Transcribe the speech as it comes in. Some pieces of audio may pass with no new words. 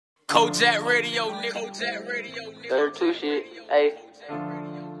Kojakradio, nigga. Kojakradio, nigga. 32 shit, ayy.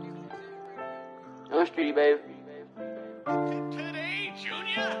 On the street, baby. Today,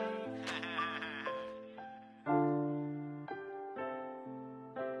 Junior.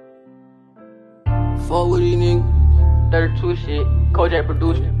 Fuck with these niggas. 32 shit, Kojak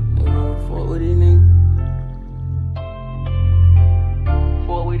produced it. Fuck with these niggas.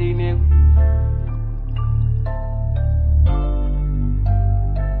 Fuck with these niggas.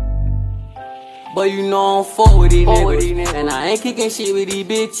 But you know I don't fuck with these niggas. And I ain't kicking shit with these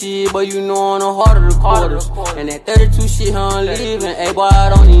bitches. But you know I'm the heart of the quarters. And that 32 shit, I'm leaving. Ayy, boy, I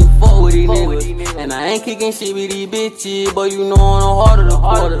don't even fuck with these niggas. And I ain't kicking shit with these bitches. But you know I'm the heart of the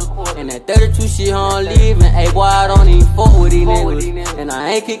quarters. And that 32 shit, I'm leaving. Ayy, boy, I don't even fuck with these niggas. And I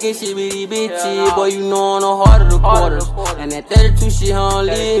ain't kicking shit with these bitches. But you know I'm the heart of the quarters. And that 32 shit, I'm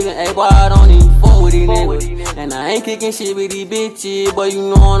leaving. Ayy, boy, I don't even fuck with these niggas. And I ain't kicking shit with these bitches. But you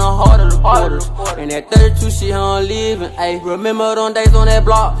know I'm the heart of the quarters. And that 32 shit, I'm leaving, ayy. Remember them days on that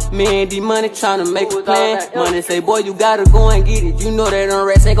block? Me and D-Money tryna make a plan. Money say, boy, you gotta go and get it. You know that them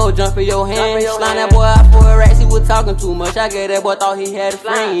rats ain't gon' jump in your hand. Slime that boy out for a rat, he was talking too much. I gave that boy, thought he had a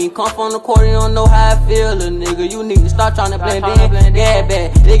friend. He come from the court, he don't know how I feel, little nigga. You need to start tryna blend in. Yeah,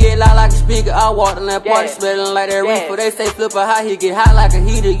 bad. They get loud like a speaker. I walked in that party smelling like that reefer. They say flip a hot, he get hot like a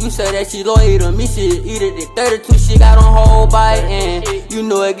heater. You say that she loyal to me, shit eat it. The 32 shit got on whole bite, and you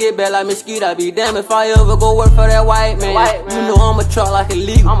know it get bad like mosquito. I be damn if I ever go work for that white man. You know I'm a truck like a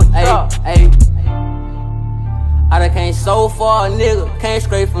legal. Ayy. I done came so far, nigga. Came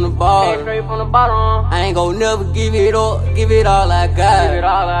straight from the bottom. I ain't gon' never give it up. Give it all I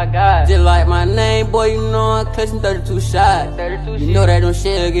got. Just like my name, boy, you know I'm clutching 32 shots. You know that them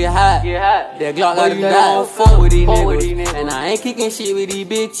shit get hot. That Glock got you know I don't fuck with these niggas. And I ain't kicking shit with these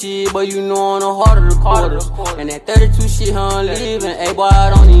bitches. But you know I'm the heart of the quarters. And that 32 shit, I'm leaving. Ayy, boy, I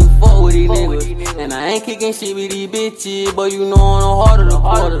don't even fuck with these niggas. And I ain't kicking shit with these bitches. But you know I'm the heart of the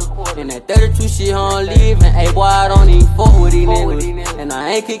quarters. And that 32 shit, I'm leaving. Ayy, boy, I don't even fuck with these niggas. And I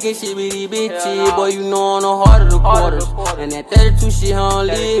ain't kicking shit with these bitches. Boy, you know I'm the heart of the quarters. And that 32 shit, I'm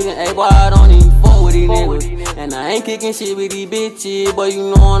leaving. Ayy, boy, I don't even fuck with these niggas. And I ain't kicking shit with these bitches. Boy, you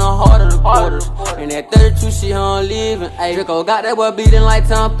know I'm the heart of the quarters. And that 32 shit, I'm leaving. Ayy, Rico got that boy beating like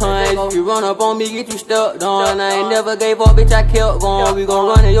Tom Punch. You run up on me, get you stuck on. I ain't never gave up, bitch, I kept going. We gon'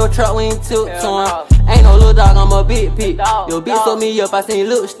 run in your truck, we ain't tilt on. Ain't no little dog, I'm a big pig. Your bitch told me up, I seen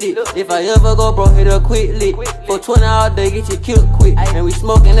lipstick. If I ever go broke, hit a quick lick. For 20 all day, get you killed quick. And we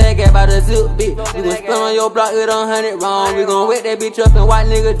smoking that gas by the zip bit. We gon' spin on your block with 100 round. We gon' wet that bitch up in white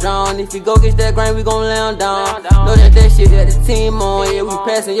nigga drown. If you go get that grain, we gon' lay on down. Know that shit that the team on. Yeah, we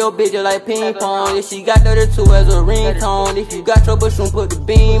passing your bitch just like ping pong. Yeah, she got 32 as a ringtone. If you got trouble, shoot, put the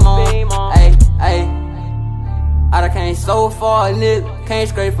beam on. Ayy. I done came so far, nigga. Came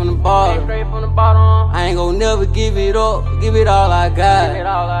straight from the bottom. I ain't gon' never give it up. Give it all I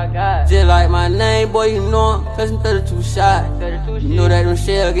got. Just like my name, boy, you know I'm touching 32 shots. You know that them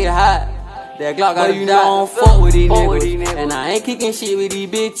shells get hot. That Glock got you know I don't fuck with these niggas. And I ain't kicking shit with these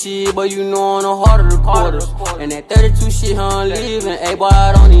bitches. But you know I'm the heart of the quarters. And that 32 shit, I'm leaving. Ayy, boy,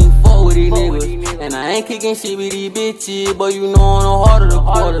 I don't even fuck with these niggas. And I ain't kicking shit with these bitches. But you know I'm the heart of the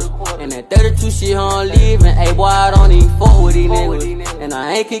quarters. And that 32 shit, I'm leaving. Ayy, boy, I don't even fuck with these niggas. And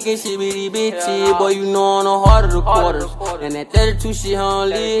I ain't kicking shit with these bitches. Boy, you know I'm the heart of the quarters. And that 32 shit, I'm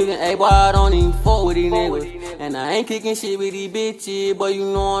leaving. Ayy, boy, I don't even fuck with these niggas. And I ain't kicking shit with these bitches. Boy, you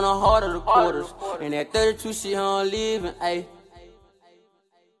know I'm the heart of the quarters. And that 32 shit, I'm leaving. Ayy.